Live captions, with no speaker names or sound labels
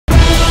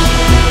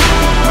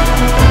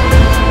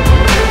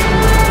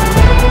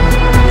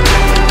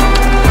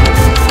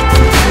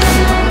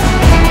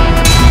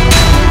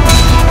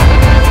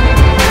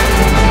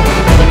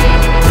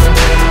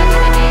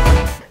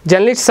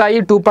Journalist Sai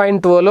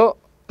 2.0లో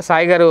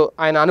Sai గారు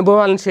ఆయన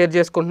అనుభవాలను షేర్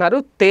చేసుకుంటున్నారు.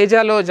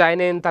 తేజాలో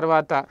జాయిన్ అయిన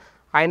తర్వాత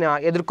ఆయన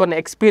ఎదుర్కొన్న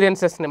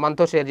ఎక్స్పీరియన్సెస్ని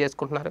మనతో షేర్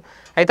చేసుకుంటున్నారు.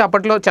 అయితే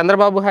అప్పట్లో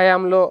చంద్రబాబు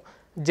హయాంలో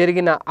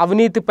జరిగిన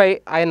అవినీతిపై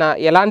ఆయన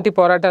ఎలాంటి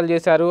పోరాటాలు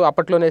చేశారు,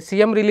 అప్పట్లోనే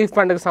సీఎం రిలీఫ్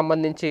ఫండ్కి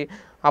సంబంధించి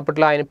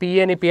అప్పట్లో ఆయన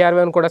పిఏని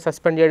పిఆర్ఓని కూడా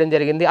సస్పెండ్ చేయడం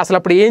జరిగింది. అసలు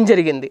అప్పుడు ఏం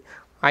జరిగింది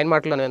ఆయన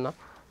మాటలోనే విన్నాం.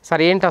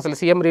 సార్ ఏంటి అసలు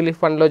సీఎం రిలీఫ్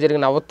ఫండ్లో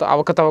జరిగిన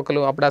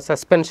అవకతవకలు, అప్పుడు ఆ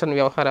సస్పెన్షన్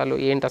వ్యవహారాలు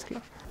ఏంటి అసలు?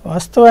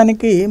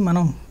 వాస్తవానికి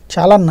మనం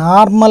చాలా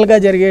నార్మల్గా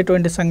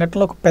జరిగేటువంటి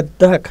సంఘటనలు ఒక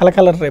పెద్ద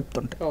కలకలం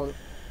రేపుతుంటాయి.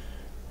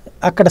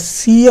 అక్కడ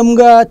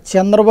సీఎంగా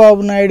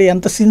చంద్రబాబు నాయుడు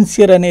ఎంత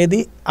సిన్సియర్ అనేది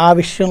ఆ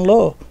విషయంలో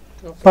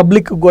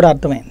పబ్లిక్ కూడా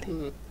అర్థమైంది.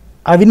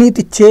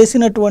 అవినీతి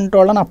చేసినటువంటి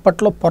వాళ్ళని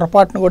అప్పట్లో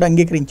పొరపాటును కూడా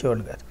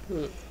అంగీకరించేవాళ్ళు కాదు.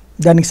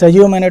 దానికి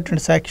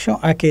సజీవమైనటువంటి సాక్ష్యం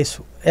ఆ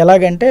కేసు.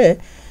 ఎలాగంటే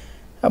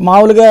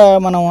మామూలుగా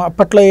మనం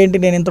అప్పట్లో ఏంటి,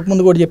 నేను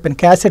ఇంతకుముందు కూడా చెప్పాను,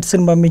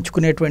 క్యాసెట్స్ని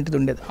పంపించుకునేటువంటిది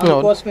ఉండేది.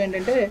 అందుకోసం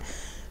ఏంటంటే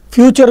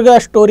ఫ్యూచర్గా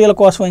స్టోరీల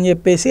కోసం అని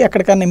చెప్పేసి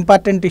ఎక్కడికన్నా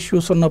ఇంపార్టెంట్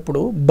ఇష్యూస్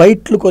ఉన్నప్పుడు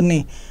బయట్లు కొన్ని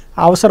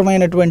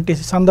అవసరమైనటువంటి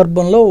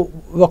సందర్భంలో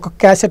ఒక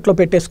క్యాసెట్లో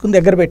పెట్టేసుకుని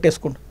దగ్గర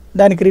పెట్టేసుకుంటాం.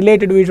 దానికి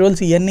రిలేటెడ్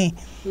విజువల్స్ ఇవన్నీ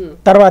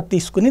తర్వాత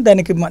తీసుకుని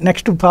దానికి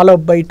నెక్స్ట్ ఫాలో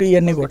అప్ బయట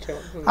ఇవన్నీ కూడా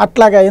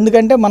అట్లాగా.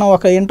 ఎందుకంటే మనం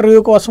ఒక ఇంటర్వ్యూ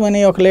కోసం అని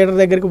ఒక లీడర్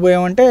దగ్గరికి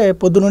పోయామంటే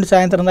పొద్దు నుండి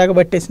సాయంత్రం దాకా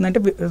పట్టేసిందంటే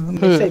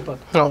మిస్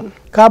అయిపోతుంది.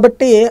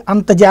 కాబట్టి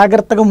అంత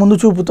జాగ్రత్తగా ముందు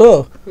చూపుతో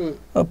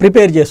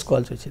ప్రిపేర్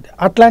చేసుకోవాల్సి వచ్చింది.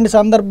 అట్లాంటి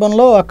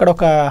సందర్భంలో అక్కడ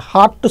ఒక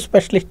హార్ట్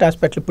స్పెషలిస్ట్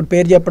హాస్పిటల్, ఇప్పుడు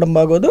పేరు చెప్పడం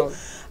బాగోదు,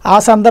 ఆ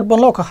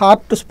సందర్భంలో ఒక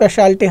heart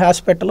speciality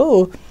hospital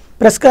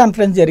press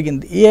conference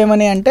జరిగింది.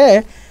 ఏమని అంటే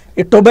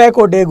ఈ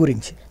టొబాకో డే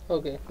గురించి.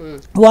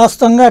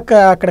 వాస్తవంగా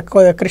అక్కడ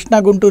కృష్ణా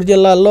గుంటూరు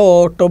జిల్లాల్లో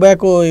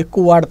టొబాకో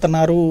ఎక్కువ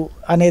వాడుతున్నారు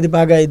అనేది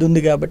బాగా ఇది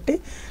ఉంది కాబట్టి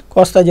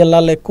కోస్తా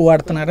జిల్లాల్లో ఎక్కువ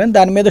వాడుతున్నారని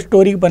దాని మీద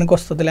స్టోరీకి పనికి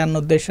వస్తుందిలే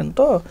అన్న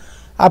ఉద్దేశంతో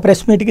ఆ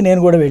ప్రెస్ మీట్కి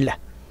నేను కూడా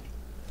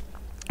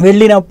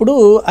వెళ్ళినప్పుడు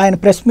ఆయన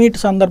ప్రెస్ మీట్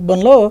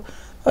సందర్భంలో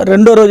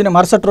రెండో రోజున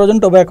మరుసటి రోజున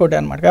టొబాకో డే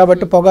అనమాట.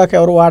 కాబట్టి పొగాకు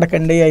ఎవరు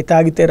వాడకండి, అవి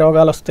తాగితే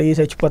రోగాలు వస్తాయి,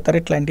 చచ్చిపోతారు,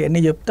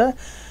 ఇట్లాంటివన్నీ చెప్తా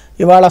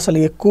ఇవాళ అసలు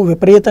ఎక్కువ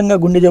విపరీతంగా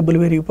గుండె జబ్బులు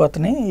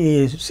పెరిగిపోతున్నాయి ఈ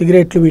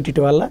సిగరెట్లు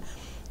వీటి వల్ల.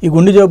 ఈ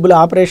గుండె జబ్బుల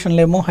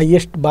ఆపరేషన్లు ఏమో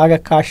హయ్యెస్ట్, బాగా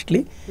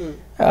కాస్ట్లీ.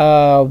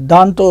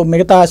 దాంతో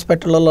మిగతా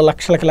హాస్పిటల్లో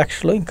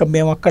లక్షలు, ఇంకా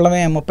మేము ఒక్కళ్ళమే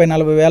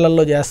 30-40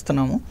 వేలల్లో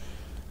చేస్తున్నాము.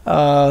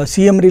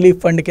 సీఎం రిలీఫ్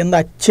ఫండ్ కింద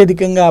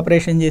అత్యధికంగా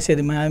ఆపరేషన్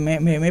చేసేది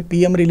మేమే,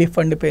 పిఎం రిలీఫ్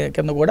ఫండ్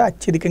కింద కూడా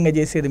అత్యధికంగా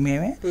చేసేది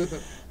మేమే.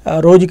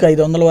 రోజుకి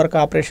 500 వరకు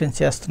ఆపరేషన్స్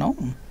చేస్తున్నాం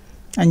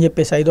అని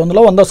చెప్పేసి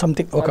 500, 100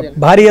 సంథింగ్ ఒక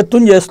భారీ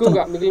ఎత్తున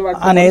చేస్తున్నాం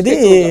అనేది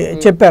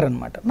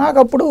చెప్పారనమాట. నాకు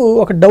అప్పుడు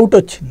ఒక డౌట్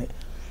వచ్చింది.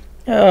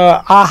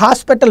 ఆ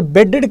హాస్పిటల్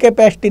బెడ్డ్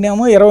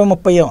కెపాసిటీనేమో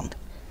 20-30 ఉంది.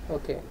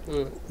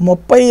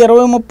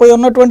 30-20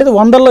 ఉన్నటువంటిది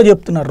 100లో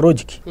చెప్తున్నారు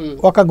రోజుకి.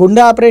 ఒక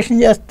గుండె ఆపరేషన్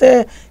చేస్తే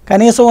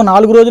కనీసం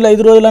 4 రోజులు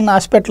 5 రోజులన్న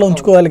హాస్పిటల్లో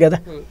ఉంచుకోవాలి కదా.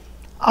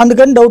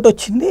 అందుకని డౌట్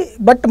వచ్చింది.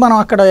 బట్ మనం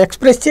అక్కడ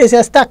ఎక్స్ప్రెస్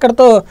చేసేస్తే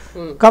అక్కడతో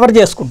కవర్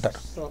చేసుకుంటారు.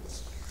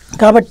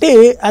 కాబట్టి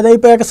అది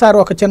అయిపోయాక సార్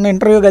ఒక చిన్న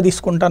ఇంటర్వ్యూగా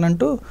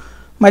తీసుకుంటానంటూ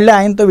మళ్ళీ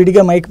ఆయనతో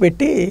విడిగా మైక్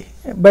పెట్టి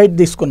బయట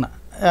తీసుకున్నా.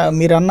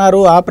 మీరు అన్నారు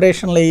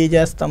ఆపరేషన్లు అవి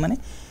చేస్తామని,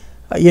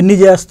 ఎన్ని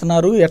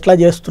చేస్తున్నారు, ఎట్లా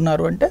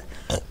చేస్తున్నారు అంటే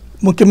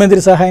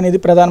ముఖ్యమంత్రి సహాయ నిధి,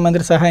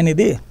 ప్రధానమంత్రి సహాయ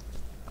నిధి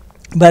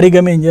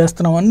భారీగా మేము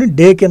చేస్తున్నామని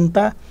డేకి ఎంత,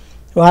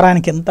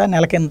 వారానికి ఎంత,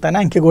 నెలకి ఎంత అని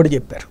అంకె కూడా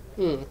చెప్పారు.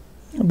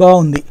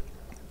 బాగుంది.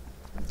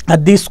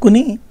 అది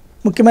తీసుకుని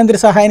ముఖ్యమంత్రి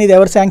సహాయ నిధి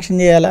ఎవరు శాంక్షన్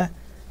చేయాలా?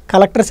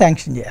 కలెక్టర్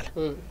శాంక్షన్ చేయాలి,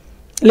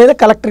 లేదా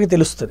కలెక్టర్కి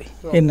తెలుస్తుంది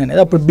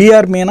ఏంటనేది. అప్పుడు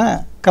బీఆర్ మీనా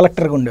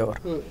కలెక్టర్గా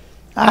ఉండేవారు.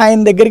 ఆయన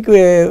దగ్గరికి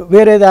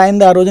వేరేది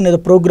ఆయనది ఆ రోజున ఏదో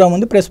ప్రోగ్రామ్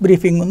ఉంది, ప్రెస్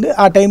బ్రీఫింగ్ ఉంది.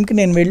 ఆ టైంకి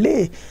నేను వెళ్ళి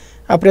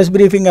ఆ ప్రెస్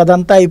బ్రీఫింగ్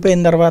అదంతా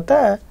అయిపోయిన తర్వాత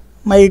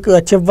మైక్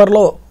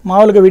చివరిలో,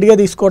 మామూలుగా విడిగా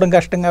తీసుకోవడం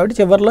కష్టం కాబట్టి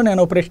చివరిలో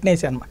నేను ప్రశ్న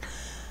వేసాను అనమాట.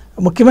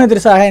 ముఖ్యమంత్రి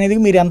సహాయ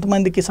నిధికి మీరు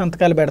ఎంతమందికి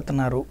సంతకాలు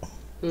పెడుతున్నారు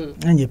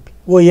అని చెప్పి.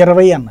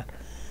 20 అన్నారు.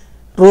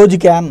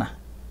 రోజుకే అన్న,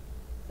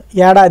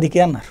 ఏడాదికి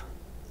అన్నారు.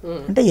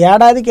 అంటే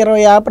ఏడాదికి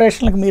 20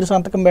 ఆపరేషన్లకు మీరు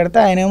సంతకం పెడితే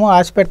ఆయనేమో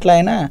హాస్పిటల్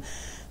ఆయన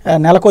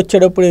నెలకు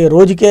వచ్చేటప్పుడు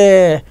రోజుకే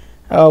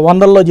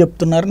 100లో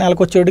చెప్తున్నారు,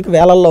 నెలకు వచ్చేటికి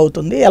వేలల్లో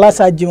అవుతుంది, ఎలా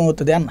సాధ్యం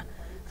అవుతుంది అన్న.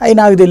 అవి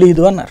నాకు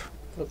తెలియదు అన్నారు.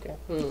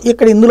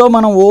 ఇక్కడ ఇందులో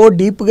మనం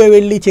డీప్గా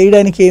వెళ్ళి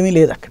చేయడానికి ఏమీ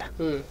లేదు. అక్కడ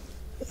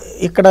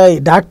ఇక్కడ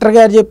డాక్టర్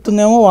గారు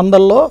చెప్తుందేమో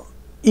 100లో,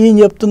 ఈయన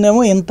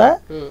చెప్తుందేమో ఇంత.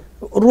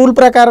 రూల్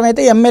ప్రకారం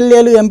అయితే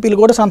ఎమ్మెల్యేలు, ఎంపీలు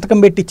కూడా సంతకం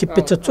పెట్టి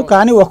ఇప్పించవచ్చు.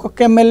 కానీ ఒక్కొక్క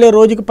ఎమ్మెల్యే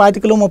రోజుకి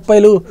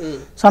 25-30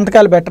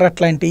 సంతకాలు పెట్టరు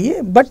అట్లాంటివి.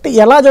 బట్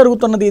ఎలా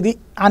జరుగుతున్నది ఇది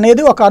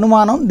అనేది ఒక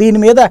అనుమానం.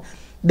 దీని మీద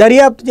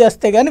దర్యాప్తు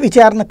చేస్తే కానీ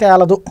విచారణ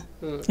తేలదు.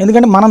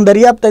 ఎందుకంటే మనం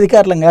దర్యాప్తు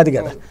అధికారులం కాదు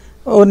కదా,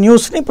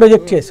 న్యూస్ని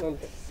ప్రొజెక్ట్ చేసి.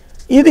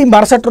 ఇది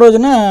మరుసటి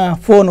రోజున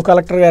ఫోన్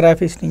కలెక్టర్ గారి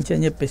ఆఫీస్ నుంచి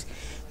అని చెప్పేసి,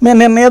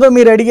 నిన్న ఏదో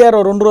మీరు అడిగారు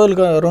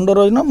రెండో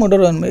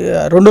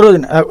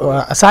రోజున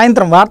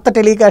సాయంత్రం వార్త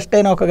టెలికాస్ట్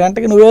అయిన 1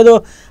 గంటకి నువ్వేదో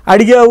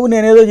అడిగావు,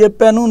 నేనేదో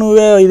చెప్పాను,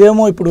 నువ్వే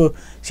ఇదేమో ఇప్పుడు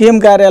సీఎం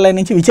కార్యాలయం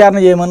నుంచి విచారణ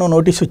చేయమని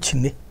నోటీస్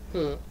వచ్చింది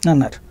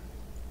అన్నారు.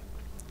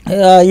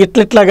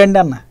 ఇట్లాగండి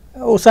అన్న,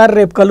 ఒకసారి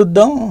రేపు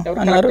కలుద్దాం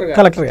అన్నారు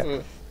కలెక్టర్ గారు.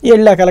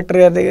 వెళ్ళా కలెక్టర్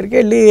గారి దగ్గరికి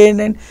వెళ్ళి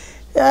ఏంటంటే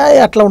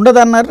అట్లా ఉండదు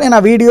అన్నారు. నేను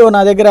ఆ వీడియో నా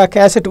దగ్గర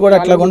క్యాసెట్ కూడా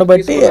అట్లా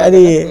ఉండబట్టి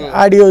అది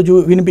ఆడియో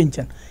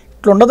వినిపించాను.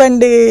 ఇట్లా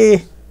ఉండదండి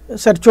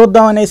సార్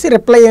చూద్దాం అనేసి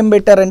రిప్లై ఏం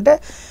పెట్టారంటే,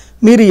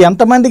 మీరు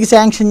ఎంతమందికి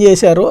శాంక్షన్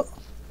చేశారో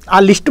ఆ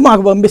లిస్ట్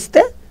మాకు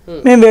పంపిస్తే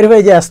మేము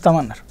వెరిఫై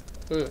చేస్తామన్నారు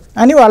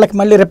అని వాళ్ళకి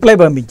మళ్ళీ రిప్లై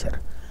పంపించారు.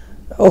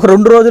 ఒక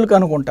 2 రోజులకు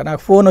అనుకుంటా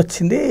నాకు ఫోన్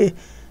వచ్చింది,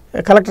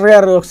 కలెక్టర్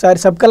గారు ఒకసారి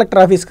సబ్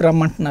కలెక్టర్ ఆఫీస్కి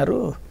రమ్మంటున్నారు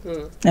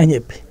అని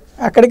చెప్పి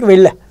అక్కడికి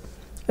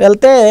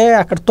వెళ్తే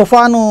అక్కడ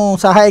తుఫాను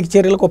సహాయక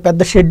చర్యలకు ఒక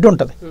పెద్ద షెడ్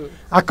ఉంటుంది,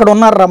 అక్కడ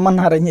ఉన్నారు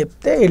రమ్మన్నారని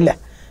చెప్తే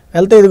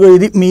వెళ్తే ఇదిగో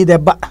ఇది మీ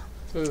దెబ్బ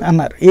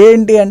అన్నారు.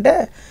 ఏంటి అంటే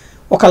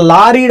ఒక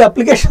లారీడ్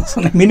అప్లికేషన్స్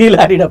ఉన్నాయి, మినీ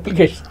లారీడ్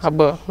అప్లికేషన్.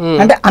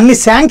 అంటే అన్ని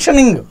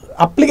శాంక్షనింగ్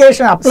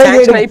అప్లికేషన్ అప్లై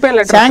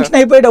శాంక్షన్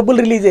అయిపోయి డబ్బులు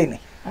రిలీజ్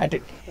అయినాయి.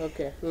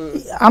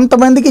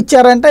 అంతమందికి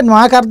ఇచ్చారంటే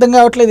నాకు అర్థం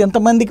కావట్లేదు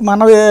ఎంతమందికి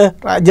మన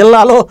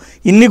జిల్లాలో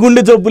ఇన్ని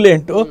గుండె జబ్బులు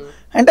ఏంటో.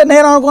 అంటే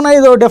నేను అనుకున్నా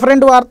ఇది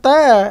డిఫరెంట్ వార్త,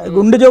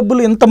 గుండె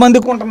జబ్బులు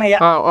ఇంతమందికి ఉంటున్నాయా,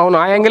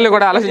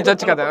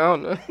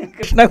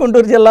 కృష్ణా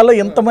గుంటూరు జిల్లాలో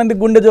ఇంతమంది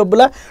గుండె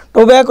జబ్బుల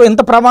టొబాకో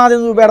ఇంత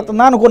ప్రమాదం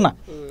చూపెడుతుందా అనుకున్నా.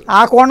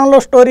 ఆ కోణంలో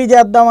స్టోరీ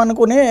చేద్దాం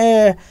అనుకుని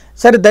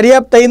సరే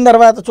దర్యాప్తు అయిన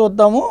తర్వాత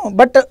చూద్దాము.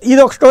 బట్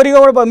ఇది ఒక స్టోరీ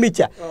కూడా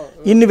పంపించా,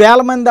 ఇన్ని వేల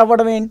మంది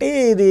అవ్వడం ఏంటి,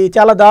 ఇది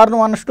చాలా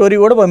దారుణం అన్న స్టోరీ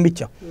కూడా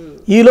పంపించాం.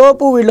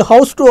 ఈలోపు వీళ్ళు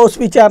హౌస్ టు హౌస్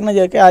విచారణ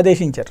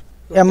ఆదేశించారు.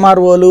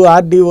 ఎంఆర్ఓలు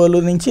ఆర్డీఓలు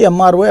నుంచి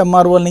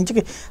ఎంఆర్ఓల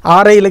నుంచి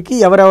ఆర్ఐలకి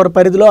ఎవరెవరి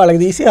పరిధిలో వాళ్ళకి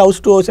తీసి హౌస్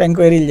టు హౌస్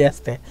ఎంక్వైరీలు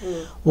చేస్తే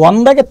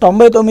 100కి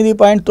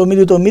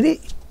 99.99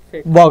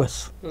 బోగస్.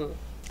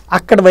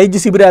 అక్కడ వైద్య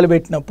శిబిరాలు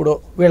పెట్టినప్పుడు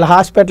వీళ్ళ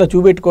హాస్పిటల్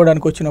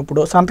చూపెట్టుకోవడానికి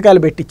వచ్చినప్పుడు సంతకాలు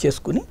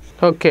పెట్టించేసుకుని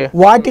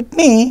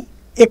వాటిని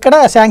ఇక్కడ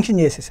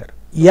శాంక్షన్ చేసేసారు.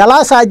 ఎలా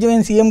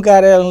సాధ్యమైన సీఎం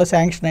కార్యాలయంలో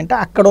శాంక్షన్ అంటే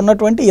అక్కడ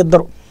ఉన్నటువంటి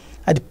ఇద్దరు,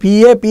 అది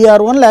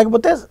పిఆర్ఓ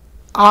లేకపోతే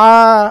ఆ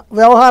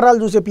వ్యవహారాలు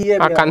చూసే పిఏ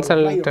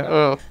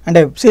అంటే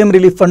సీఎం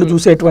రిలీఫ్ ఫండ్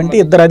చూసేటువంటి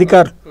ఇద్దరు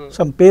అధికారులు,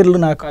 సమ్ పేర్లు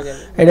నాకు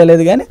ఐడియా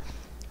లేదు కానీ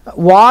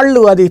వాళ్ళు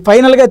అది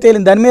ఫైనల్గా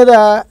తేలింది. దాని మీద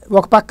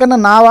ఒక పక్కన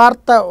నా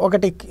వార్త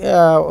ఒకటి,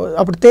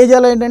 అప్పుడు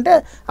తేజాలో ఏంటంటే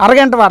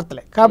అరగంట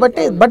వార్తలే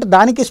కాబట్టి బట్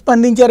దానికి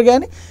స్పందించారు.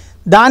 కానీ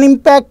దాని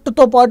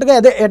ఇంపాక్ట్తో పాటుగా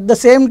అదే ఎట్ ద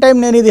సేమ్ టైం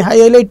నేను ఇది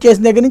హైలైట్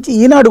చేసిన దగ్గర నుంచి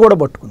ఈనాడు కూడా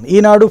పట్టుకుంది.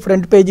 ఈనాడు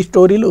ఫ్రంట్ పేజీ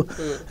స్టోరీలు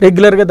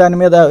రెగ్యులర్గా దాని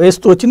మీద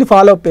వేస్తూ వచ్చింది,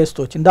 ఫాలోఅప్ వేస్తూ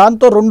వచ్చింది.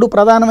 దాంతో 2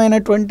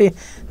 ప్రధానమైనటువంటి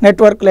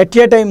నెట్వర్క్లు ఎట్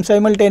ఏ టైం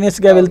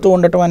సైమల్టేనియస్గా వెళ్తూ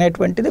ఉండటం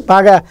అనేటువంటిది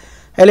బాగా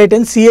హైలైట్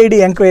అయింది. సిఐడి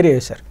ఎంక్వైరీ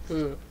చేశారు.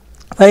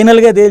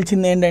 ఫైనల్గా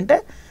తేల్చింది ఏంటంటే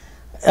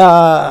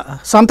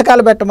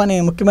సంతకాలు పెట్టమని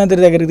ముఖ్యమంత్రి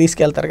దగ్గరికి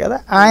తీసుకెళ్తారు కదా,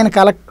 ఆయన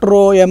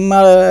కలెక్టరు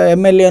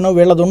ఎమ్మెల్యేనో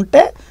వీళ్ళది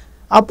ఉంటే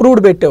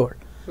అప్రూవ్డ్ పెట్టేవాళ్ళు,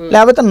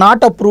 లేకపోతే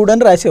నాట్ అప్రూవ్డ్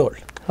అని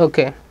రాసేవాళ్ళు.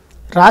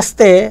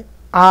 రాస్తే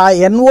ఆ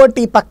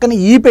ఎన్ఓటి పక్కన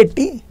ఈ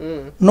పెట్టి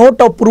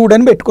నోట్ అప్రూవ్డ్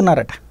అని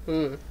పెట్టుకున్నారట.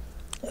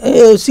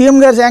 సీఎం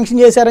గారు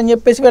శాంక్షన్ చేశారని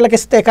చెప్పేసి వీళ్ళకి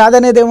ఇస్తే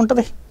కాదనేది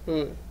ఏముంటుంది.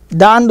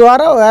 దాని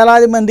ద్వారా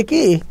వేలాది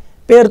మందికి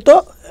పేరుతో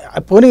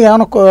పోనీ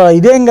ఏమన్నా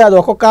ఇదేం కాదు,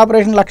 ఒక్కొక్క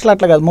ఆపరేషన్ లక్షలు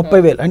అట్లా కాదు,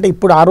 30,000 అంటే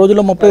ఇప్పుడు ఆ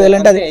రోజుల్లో 30,000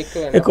 అంటే అది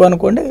ఎక్కువ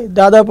అనుకోండి.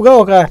 దాదాపుగా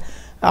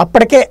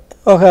అప్పటికే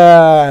ఒక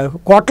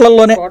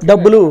కోట్లలోనే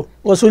డబ్బులు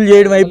వసూలు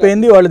చేయడం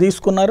అయిపోయింది, వాళ్ళు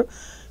తీసుకున్నారు.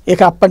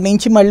 ఇక అప్పటి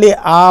నుంచి మళ్ళీ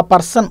ఆ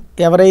పర్సన్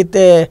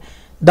ఎవరైతే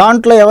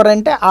దాంట్లో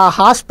ఎవరంటే ఆ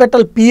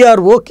హాస్పిటల్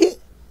పిఆర్ఓకి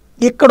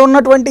ఇక్కడ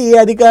ఉన్నటువంటి ఈ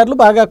అధికారులు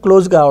బాగా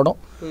క్లోజ్ కావడం.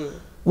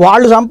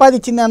 వాళ్ళు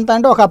సంపాదించింది ఎంత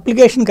అంటే ఒక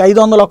అప్లికేషన్కి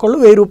 500 ఒకళ్ళు,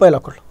 1000 రూపాయలు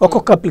ఒకళ్ళు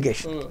ఒక్కొక్క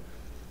అప్లికేషన్.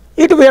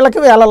 ఇటు వీళ్ళకి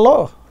వేలల్లో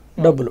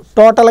డబ్బులు.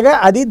 టోటల్గా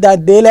అది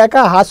దేలేక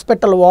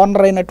హాస్పిటల్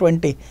ఓనర్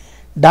అయినటువంటి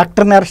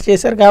డాక్టర్ని అరెస్ట్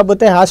చేశారు.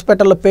 కాకపోతే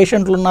హాస్పిటల్లో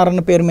పేషెంట్లు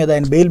ఉన్నారన్న పేరు మీద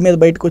ఆయన బెయిల్ మీద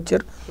బయటకు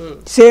వచ్చారు.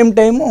 సేమ్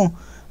టైము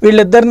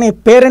వీళ్ళిద్దరిని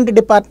పేరెంట్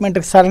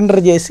డిపార్ట్మెంట్కి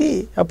సరెండర్ చేసి,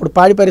 అప్పుడు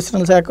పాడి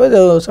పరిశ్రమల శాఖ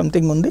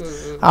సంథింగ్ ఉంది,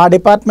 ఆ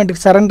డిపార్ట్మెంట్కి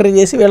సరెండర్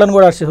చేసి వీళ్ళని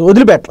కూడా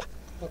వదిలిపెట్టాలి.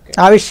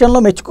 ఆ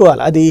విషయంలో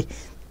మెచ్చుకోవాలి. అది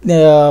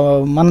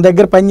మన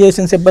దగ్గర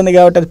పనిచేసిన సిబ్బంది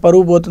కాబట్టి అది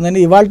పరువు పోతుందని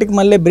ఇవాళకి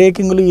మళ్ళీ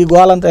బ్రేకింగ్లు ఈ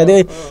గోలంతా అదే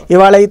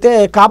ఇవాళ అయితే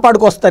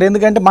కాపాడుకొస్తారు,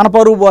 ఎందుకంటే మన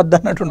పరువు పోద్ది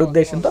అన్నటువంటి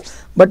ఉద్దేశంతో.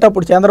 బట్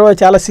అప్పుడు చంద్రబాబు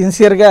చాలా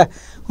సిన్సియర్గా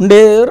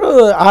ఉండేవారు.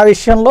 ఆ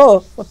విషయంలో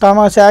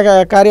తమ శాఖ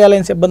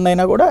కార్యాలయం సిబ్బంది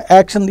అయినా కూడా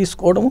యాక్షన్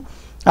తీసుకోవడం,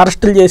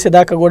 అరెస్టులు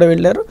చేసేదాకా కూడా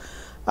వెళ్ళారు.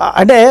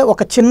 అంటే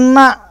ఒక చిన్న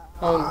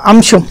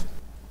అంశం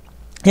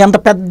ఎంత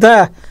పెద్ద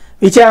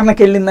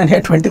విచారణకి వెళ్ళింది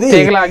అనేటువంటిది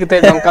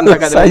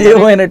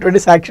సజీవమైనటువంటి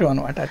సాక్ష్యం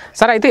అనమాట.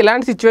 సార్, అయితే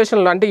ఇలాంటి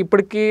సిచ్యువేషన్లో అంటే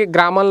ఇప్పటికీ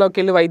గ్రామాల్లోకి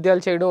వెళ్ళి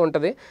వైద్యాలు చేయడం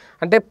ఉంటుంది,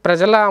 అంటే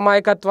ప్రజల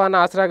అమాయకత్వాన్ని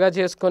ఆసరాగా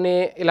చేసుకొని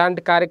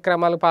ఇలాంటి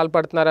కార్యక్రమాలకు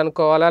పాల్పడుతున్నారు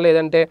అనుకోవాలా,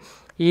 లేదంటే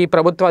ఈ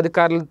ప్రభుత్వ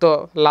అధికారులతో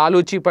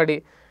లాలూచి పడి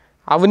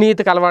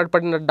అవినీతికి అలవాటు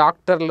పడిన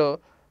డాక్టర్లు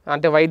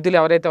అంటే వైద్యులు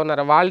ఎవరైతే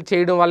ఉన్నారో వాళ్ళు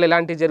చేయడం వల్ల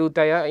ఇలాంటివి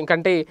జరుగుతాయా?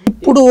 ఇంకంటే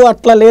ఇప్పుడు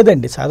అట్లా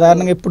లేదండి.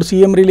 సాధారణంగా ఇప్పుడు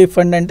సీఎం రిలీఫ్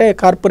ఫండ్ అంటే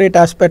కార్పొరేట్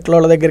హాస్పిటల్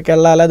వాళ్ళ దగ్గరికి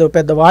వెళ్ళాలి, అది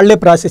పెద్ద వాళ్ళే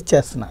ప్రాసెస్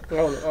చేస్తున్నారు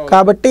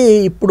కాబట్టి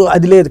ఇప్పుడు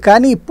అది లేదు.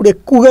 కానీ ఇప్పుడు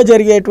ఎక్కువగా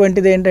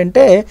జరిగేటువంటిది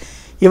ఏంటంటే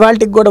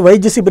ఇవాళకి కూడా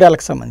వైద్య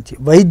శిబిరాలకు సంబంధించి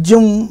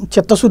వైద్యం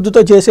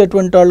చిత్తశుద్ధితో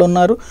చేసేటువంటి వాళ్ళు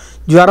ఉన్నారు.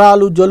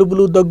 జ్వరాలు,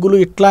 జలుబులు, దగ్గులు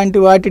ఇట్లాంటి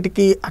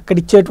వాటికి అక్కడ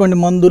ఇచ్చేటువంటి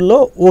మందుల్లో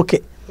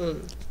ఓకే.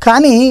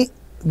 కానీ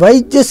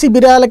వైద్య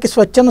శిబిరాలకి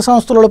స్వచ్ఛంద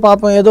సంస్థల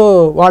పాపం ఏదో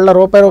వాళ్ళ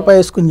రూపాయి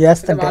వేసుకుని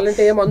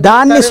చేస్తుంటే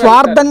దాన్ని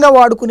స్వార్థంగా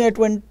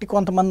వాడుకునేటువంటి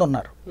కొంతమంది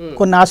ఉన్నారు.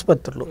 కొన్ని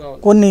ఆసుపత్రులు,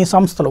 కొన్ని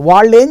సంస్థలు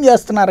వాళ్ళు ఏం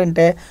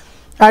చేస్తున్నారంటే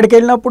ఆడికి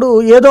వెళ్ళినప్పుడు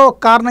ఏదో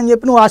కారణం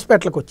చెప్పి నువ్వు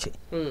హాస్పిటల్కి వచ్చి,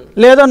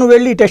 లేదా నువ్వు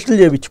వెళ్ళి టెస్టులు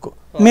చేయించుకో,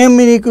 మేము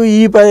నీకు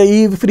ఈ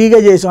ఫ్రీగా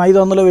చేసాం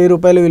 500 1000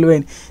 రూపాయలు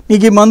విలువైన,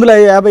 నీకు ఈ మందులు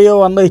 50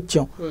 100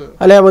 ఇచ్చాం,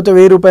 లేకపోతే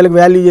 1000 రూపాయలకు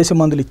వాల్యూ చేసే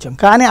మందులు ఇచ్చాం.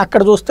 కానీ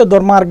అక్కడ చూస్తే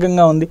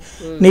దుర్మార్గంగా ఉంది,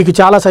 నీకు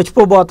చాలా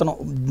చచ్చిపోబోతున్నావు.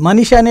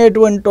 మనిషి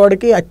అనేటువంటి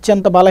వాడికి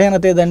అత్యంత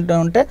బలహీనత ఏదంటే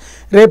ఉంటే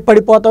రేపు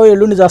పడిపోతావు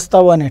ఎల్లుండి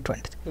చేస్తావు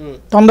అనేటువంటిది.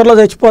 తొందరలో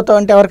చచ్చిపోతావు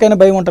అంటే ఎవరికైనా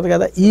భయం ఉంటుంది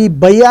కదా. ఈ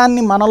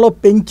భయాన్ని మనలో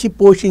పెంచి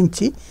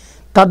పోషించి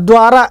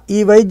తద్వారా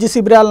ఈ వైద్య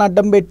శిబిరాలను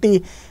అడ్డం పెట్టి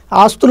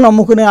ఆస్తులను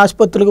అమ్ముకునే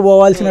ఆసుపత్రులకు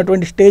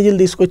పోవాల్సినటువంటి స్టేజీలు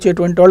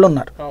తీసుకొచ్చేటువంటి వాళ్ళు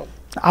ఉన్నారు.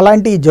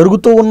 అలాంటివి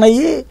జరుగుతూ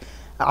ఉన్నాయి.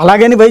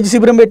 అలాగని వైద్య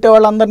శిబిరం పెట్టే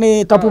వాళ్ళందరినీ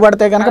తప్పు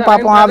పడితే కనుక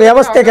పాపం ఆ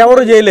వ్యవస్థకి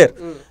ఎవరు చేయలేరు.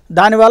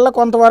 దానివల్ల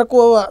కొంతవరకు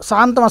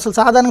శాంతం. అసలు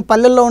సాధారణ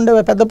పల్లెల్లో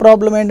ఉండే పెద్ద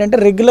ప్రాబ్లం ఏంటంటే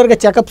రెగ్యులర్గా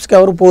చెకప్స్కి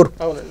ఎవరు పోరు,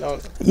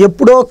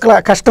 ఎప్పుడో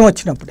కష్టం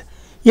వచ్చినప్పుడు.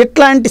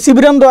 ఇట్లాంటి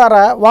శిబిరం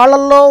ద్వారా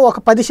వాళ్ళల్లో ఒక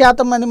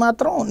 10% మంది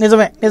మాత్రం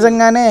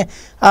నిజంగానే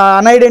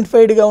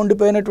అన్ఐడెంటిఫైడ్గా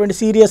ఉండిపోయినటువంటి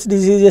సీరియస్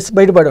డిసీజెస్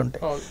బయటపడి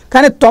ఉంటాయి.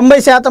 కానీ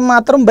 90%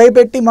 మాత్రం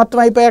భయపెట్టి మొత్తం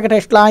అయిపోయాక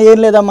టెస్ట్లో ఏం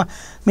లేదమ్మా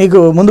మీకు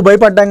ముందు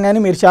భయపడ్డాం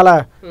కానీ మీరు చాలా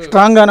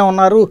స్ట్రాంగ్గానే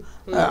ఉన్నారు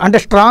అంటే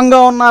స్ట్రాంగ్గా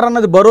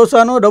ఉన్నారన్నది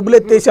భరోసాను, డబ్బులు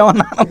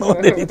ఎత్తేసామన్నాను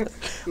తెలియదు.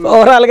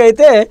 ఓవరాల్గా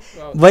అయితే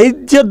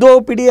వైద్య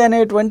దోపిడీ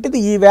అనేటువంటిది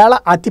ఈవేళ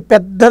అతి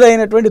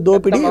పెద్దదైనటువంటి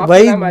దోపిడీ.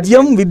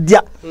 వైద్యం విద్య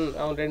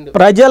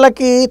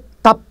ప్రజలకి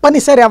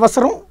తప్పనిసరి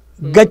అవసరం,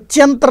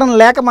 గత్యంతరం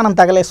లేక మనం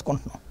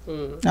తగలేసుకుంటున్నాం.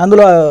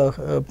 అందులో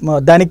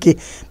దానికి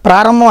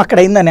ప్రారంభం అక్కడ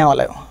అయిందని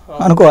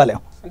అనుకోవాలి.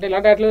 అంటే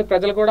ఇలాంటి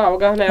ప్రజలు కూడా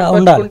అవగాహన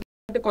ఉండాలి.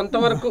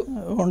 కొంతవరకు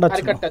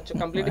అరికట్టచ్చు,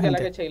 కంప్లీట్గా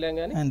అలాగే చేయలేం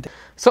కానీ.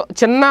 సో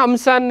చిన్న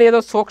అంశాన్ని ఏదో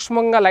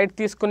సూక్ష్మంగా లైట్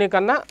తీసుకునే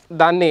కన్నా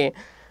దాన్ని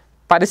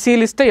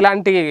పరిశీలిస్తే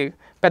ఇలాంటి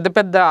పెద్ద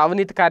పెద్ద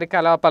అవినీతి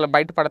కార్యకలాపాలు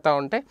బయటపడతా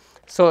ఉంటాయి.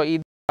 సో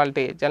ఇది వాళ్ళ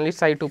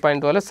జర్నలిస్ట్ సాయి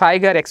 2.0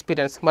 సాయి గారి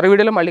ఎక్స్పీరియన్స్. మరో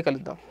వీడియోలో మళ్ళీ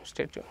కలుద్దాం.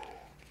 Stay tune.